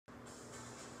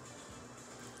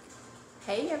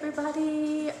Hey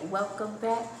everybody, welcome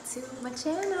back to my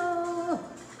channel.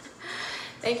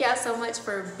 Thank y'all so much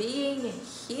for being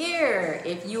here.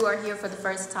 If you are here for the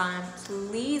first time,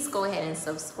 please go ahead and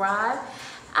subscribe.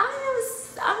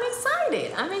 I'm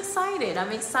excited.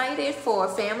 I'm excited for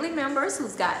family members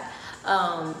who's got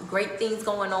great things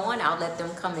going on. I'll let them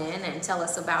come in and tell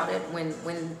us about it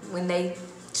when they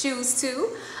choose to.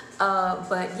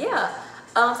 But yeah.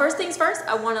 First things first,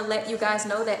 I want to let you guys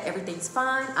know that everything's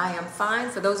fine. I am fine.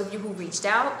 For those of you who reached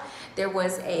out, there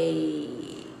was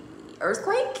a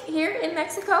earthquake here in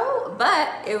Mexico, but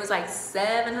it was like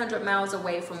 700 miles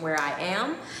away from where I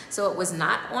am. So it was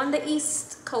not on the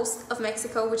east coast of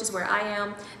Mexico, which is where I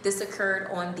am. This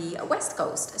occurred on the west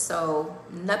coast. So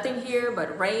nothing here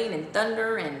but rain and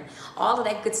thunder and all of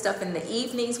that good stuff in the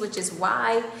evenings, which is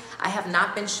why I have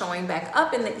not been showing back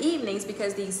up in the evenings,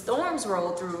 because these storms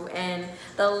roll through and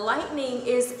the lightning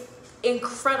is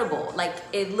incredible. Like,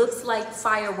 it looks like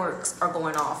fireworks are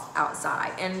going off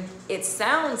outside, and it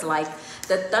sounds like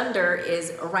the thunder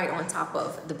is right on top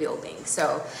of the building.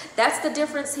 So that's the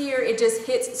difference here. It just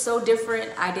hits so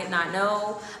different. I did not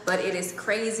know, but it is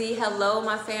crazy. Hello,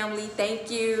 my family.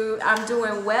 Thank you. I'm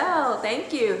doing well.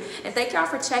 Thank you. And thank y'all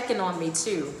for checking on me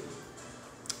too.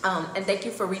 And thank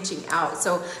you for reaching out.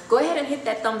 So go ahead and hit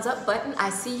that thumbs up button. I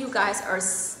see you guys are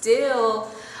still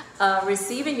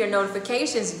receiving your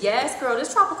notifications. Yes, girl,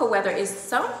 this tropical weather is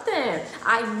something.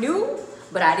 I knew,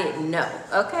 but I didn't know.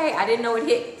 Okay, I didn't know it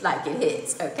hit like it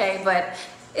hits. Okay, but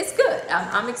it's good.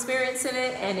 I'm experiencing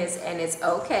it, and it's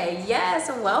okay. Yes,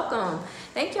 and welcome.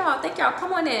 Thank y'all. Thank y'all.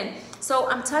 Come on in. So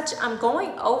I'm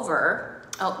going over.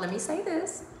 Oh, let me say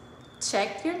this.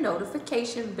 Check your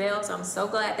notification bells. I'm so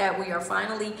glad that we are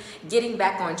finally getting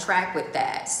back on track with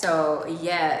that. So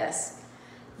yes,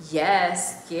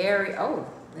 Gary. Oh,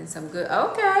 and some good.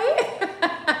 Okay.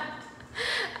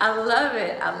 I love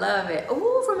it. I love it.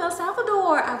 Oh, from El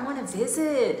Salvador. I want to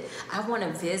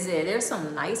visit. There's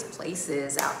some nice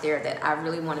places out there that I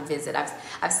really want to visit.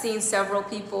 I've seen several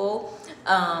people,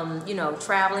 you know,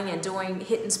 traveling and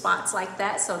hitting spots like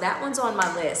that. So that one's on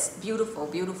my list. Beautiful,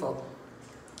 beautiful.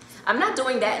 I'm not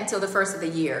doing that until the first of the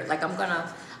year. Like, I'm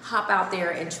gonna hop out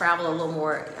there and travel a little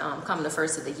more come the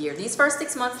first of the year. These first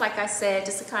 6 months, like I said,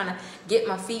 just to kind of get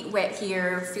my feet wet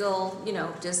here, feel, you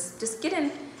know, just get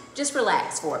in, just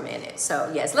relax for a minute.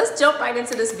 So yes, let's jump right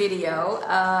into this video.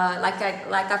 Like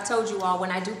I've told you all,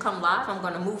 when I do come live, I'm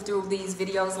gonna move through these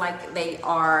videos like they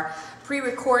are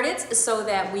pre-recorded, so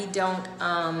that we don't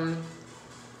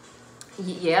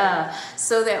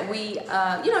so that we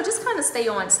you know, just kind of stay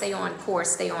on course,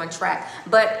 stay on track.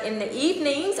 But in the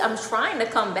evenings, I'm trying to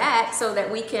come back so that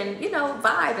we can, you know,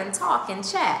 vibe and talk and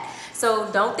chat.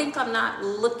 So don't think I'm not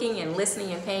looking and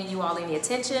listening and paying you all any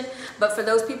attention. But for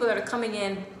those people that are coming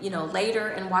in, you know, later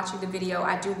and watching the video,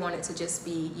 I do want it to just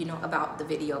be, you know, about the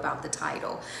video, about the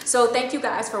title. So thank you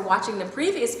guys for watching the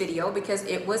previous video, because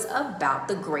it was about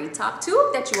the gray top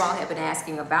tube that you all have been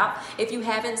asking about. If you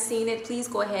haven't seen it, please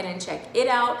go ahead and check it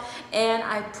out. And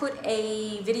I put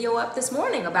a video up this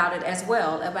morning about it as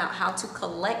well, about how to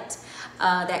collect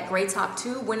that gray top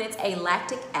tube when it's a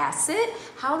lactic acid,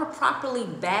 how to properly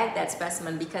bag that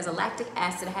specimen, because a lactic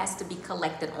acid has to be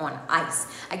collected on ice.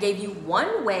 I gave you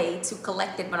one way to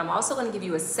collect it, but I'm also going to give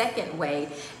you a second way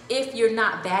if you're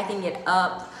not bagging it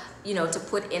up, you know, to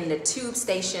put in the tube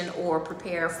station or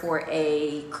prepare for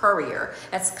a courier.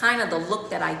 That's kind of the look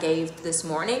that I gave this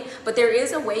morning. But there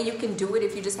is a way you can do it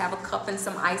if you just have a cup and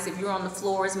some ice. If you're on the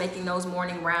floors making those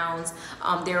morning rounds,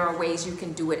 there are ways you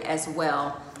can do it as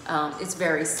well. It's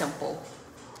very simple.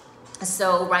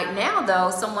 So right now, though,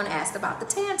 someone asked about the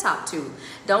tan top tube.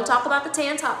 Don't talk about the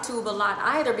tan top tube a lot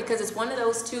either, because it's one of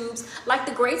those tubes, like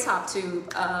the gray top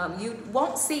tube, you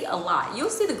won't see a lot.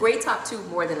 You'll see the gray top tube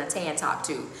more than a tan top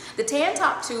tube. The tan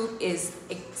top tube is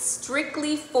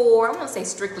strictly for, I won't say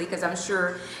strictly because I'm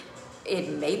sure it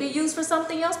may be used for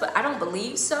something else, but I don't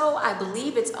believe so. I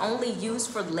believe it's only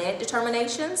used for lead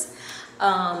determinations.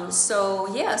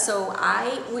 So yeah, so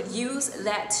I would use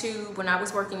that tube when I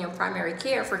was working in primary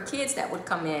care for kids that would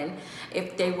come in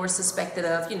if they were suspected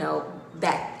of, you know,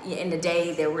 back in the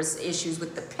day there was issues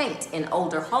with the paint in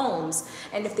older homes,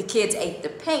 and if the kids ate the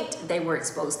paint, they were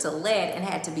exposed to lead and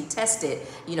had to be tested,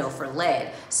 you know, for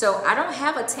lead. So I don't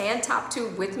have a tan top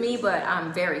tube with me, but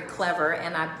I'm very clever,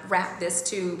 and I wrapped this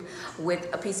tube with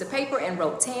a piece of paper and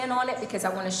wrote tan on it, because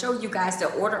I want to show you guys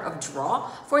the order of draw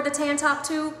for the tan top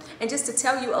tube, and just to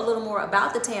tell you a little more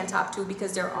about the tan top tube,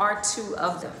 because there are two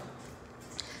of them.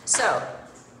 So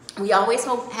we always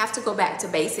have to go back to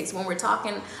basics when we're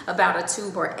talking about a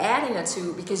tube or adding a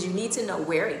tube, because you need to know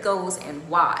where it goes and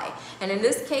why. And in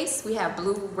this case, we have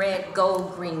blue, red,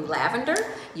 gold, green, lavender.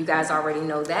 You guys already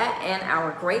know that. And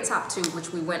our gray top tube,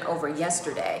 which we went over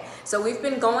yesterday. So we've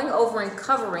been going over and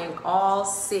covering all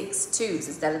 6 tubes.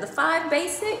 Instead of the 5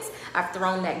 basics, I've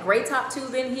thrown that gray top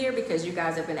tube in here because you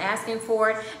guys have been asking for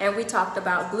it. And we talked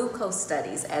about glucose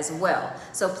studies as well.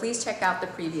 So please check out the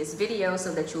previous video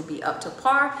so that you'll be up to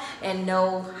par and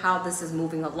know how this is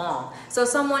moving along. So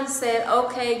someone said,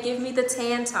 okay, give me the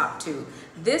tan top tube.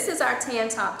 This is our tan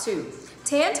top tube.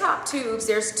 Tan top tubes,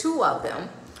 there's 2 of them.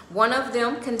 One of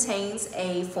them contains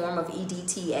a form of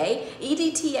EDTA.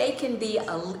 EDTA can be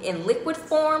in liquid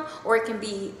form, or it can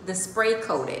be the spray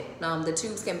coated. The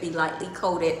tubes can be lightly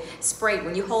coated, sprayed.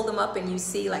 When you hold them up and you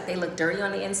see like they look dirty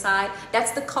on the inside,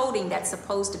 that's the coating that's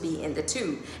supposed to be in the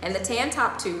tube. And the tan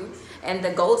top tube and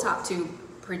the gold top tube,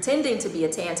 pretending to be a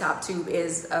tan top tube,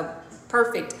 is a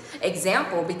perfect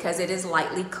example because it is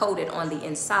lightly coated on the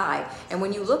inside. And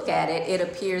when you look at it, it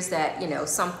appears that, you know,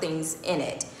 something's in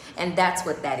it. And that's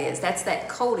what that is. That's that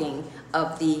coating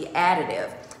of the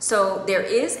additive. So there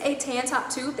is a tan top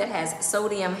tube that has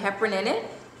sodium heparin in it.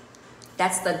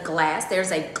 That's the glass.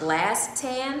 There's a glass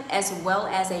tan as well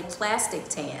as a plastic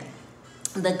tan.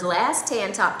 The glass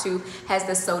tan top tube has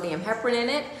the sodium heparin in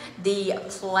it. The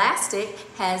plastic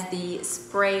has the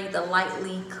spray, the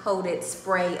lightly coated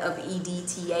spray of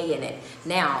EDTA in it.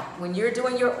 Now, when you're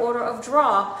doing your order of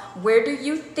draw, where do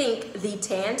you think the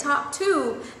tan top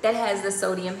tube that has the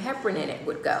sodium heparin in it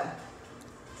would go?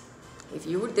 If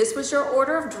this was your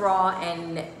order of draw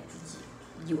and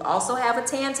you also have a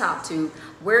tan top tube,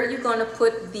 where are you going to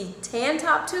put the tan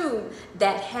top tube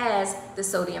that has the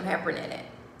sodium heparin in it?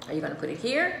 Are you going to put it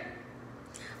here?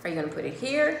 Are you going to put it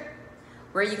here?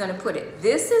 Where are you going to put it?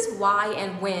 This is why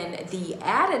and when the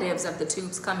additives of the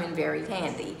tubes come in very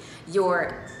handy.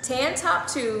 Your tan top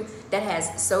tube that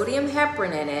has sodium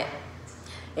heparin in it,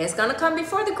 it's going to come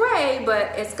before the gray,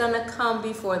 but it's going to come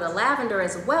before the lavender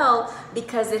as well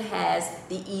because it has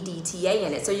the EDTA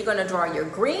in it. So you're going to draw your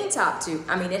green top tube.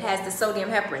 It has the sodium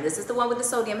heparin. This is the one with the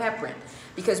sodium heparin.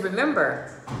 Because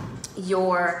remember,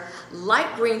 your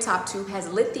light green top tube has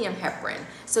lithium heparin.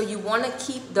 So you want to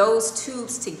keep those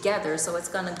tubes together. So it's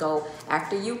going to go,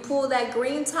 after you pull that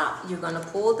green top, you're going to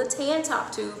pull the tan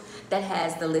top tube that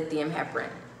has the lithium heparin.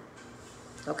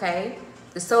 Okay?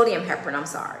 The sodium heparin, I'm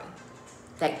sorry.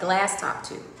 That glass top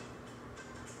tube.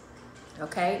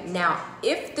 Okay? Now,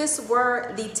 if this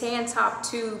were the tan top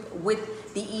tube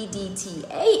with the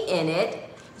EDTA in it,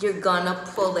 you're gonna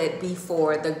pull it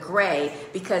before the gray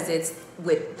because it's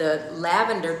with the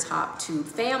lavender top tube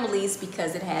families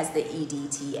because it has the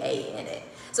EDTA in it.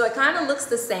 So it kind of looks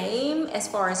the same as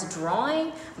far as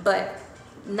drawing, but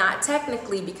not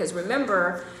technically, because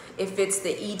remember, if it's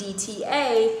the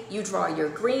EDTA, you draw your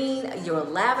green, your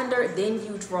lavender, then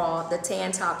you draw the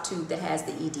tan top tube that has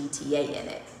the EDTA in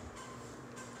it.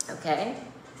 Okay?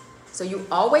 So you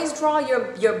always draw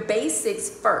your basics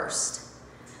first.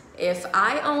 If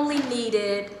I only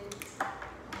needed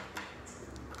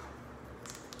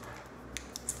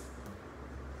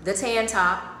the tan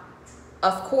top,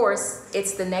 of course,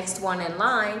 it's the next one in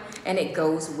line and it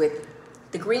goes with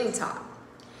the green top.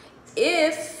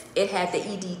 If it had the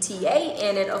EDTA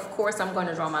in it, of course, I'm going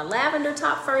to draw my lavender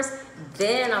top first,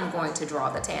 then I'm going to draw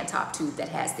the tan top tube that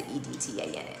has the EDTA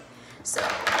in it. So,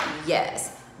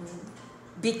 yes.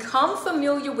 Become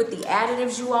familiar with the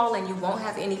additives, you all, and you won't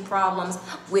have any problems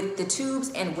with the tubes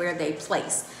and where they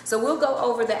place. So we'll go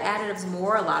over the additives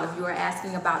more. A lot of you are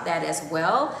asking about that as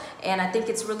well. And I think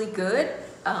it's really good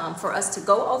for us to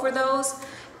go over those.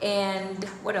 And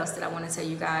what else did I want to tell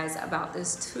you guys about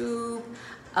this tube?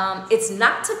 It's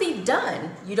not to be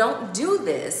done. You don't do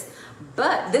this.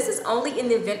 But this is only in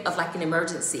the event of like an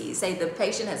emergency. Say the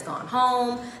patient has gone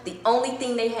home. The only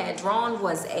thing they had drawn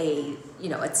was a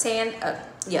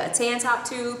tan top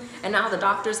tube. And now the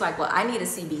doctor's like, well, I need a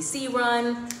CBC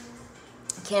run.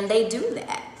 Can they do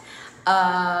that?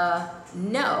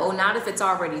 No, not if it's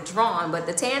already drawn. But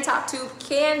the tan top tube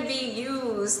can be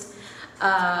used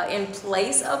in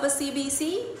place of a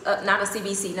CBC, not a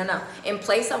CBC, no, in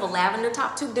place of a lavender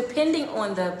top tube, depending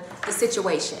on the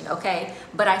situation, okay?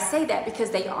 But I say that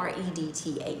because they are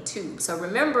EDTA tubes. So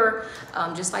remember,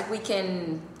 just like we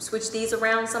can switch these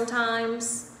around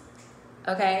sometimes,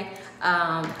 Okay,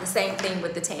 the same thing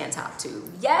with the tan top tube.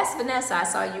 Yes, Vanessa, I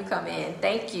saw you come in.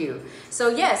 Thank you. So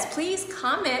yes, please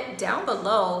comment down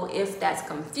below if that's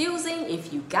confusing,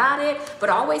 if you got it.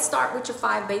 But always start with your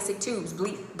 5 basic tubes: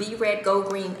 Be red, go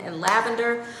green, and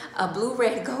lavender. Blue,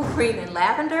 red, go green, and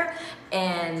lavender.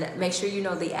 And make sure you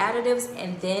know the additives.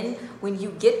 And then when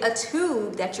you get a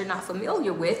tube that you're not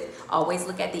familiar with, always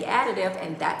look at the additive,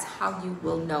 and that's how you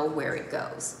will know where it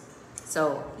goes.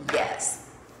 So yes.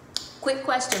 Quick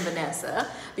question, Vanessa,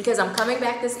 because I'm coming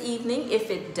back this evening. If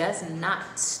it does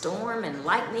not storm and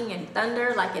lightning and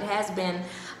thunder like it has been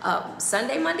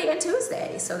Sunday, Monday, and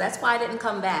Tuesday. So that's why I didn't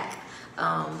come back.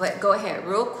 But go ahead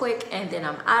real quick, and then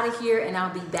I'm out of here, and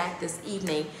I'll be back this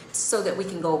evening so that we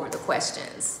can go over the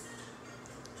questions.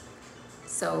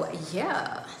 So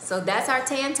yeah, so that's our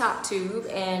tan top tube,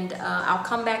 and I'll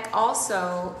come back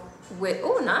also with,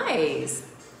 oh, nice.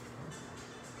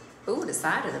 Ooh, the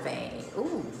side of the vein.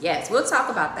 Ooh, yes, we'll talk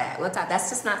about that. We'll talk. That's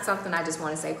just not something I just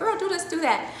want to say, girl, do this, do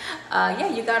that. Yeah,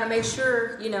 you got to make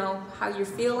sure, you know, how you're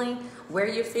feeling, where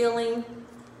you're feeling,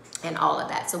 and all of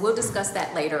that. So we'll discuss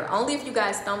that later. Only if you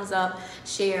guys thumbs up,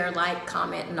 share, like,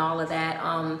 comment, and all of that,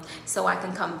 so I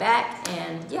can come back,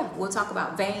 and yeah, we'll talk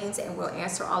about veins, and we'll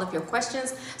answer all of your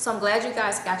questions. So I'm glad you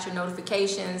guys got your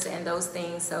notifications and those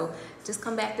things. So just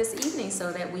come back this evening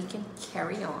so that we can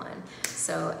carry on.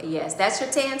 So yes, that's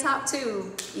your tan top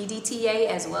tube, EDTA,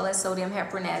 as well as sodium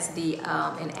heparin as the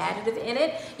an additive in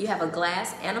it. You have a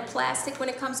glass and a plastic when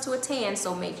it comes to a tan,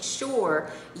 so make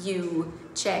sure you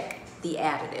check the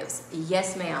additives.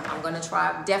 Yes, ma'am. I'm going to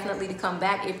try definitely to come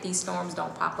back if these storms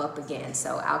don't pop up again.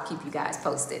 So I'll keep you guys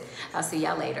posted. I'll see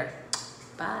y'all later.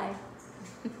 Bye.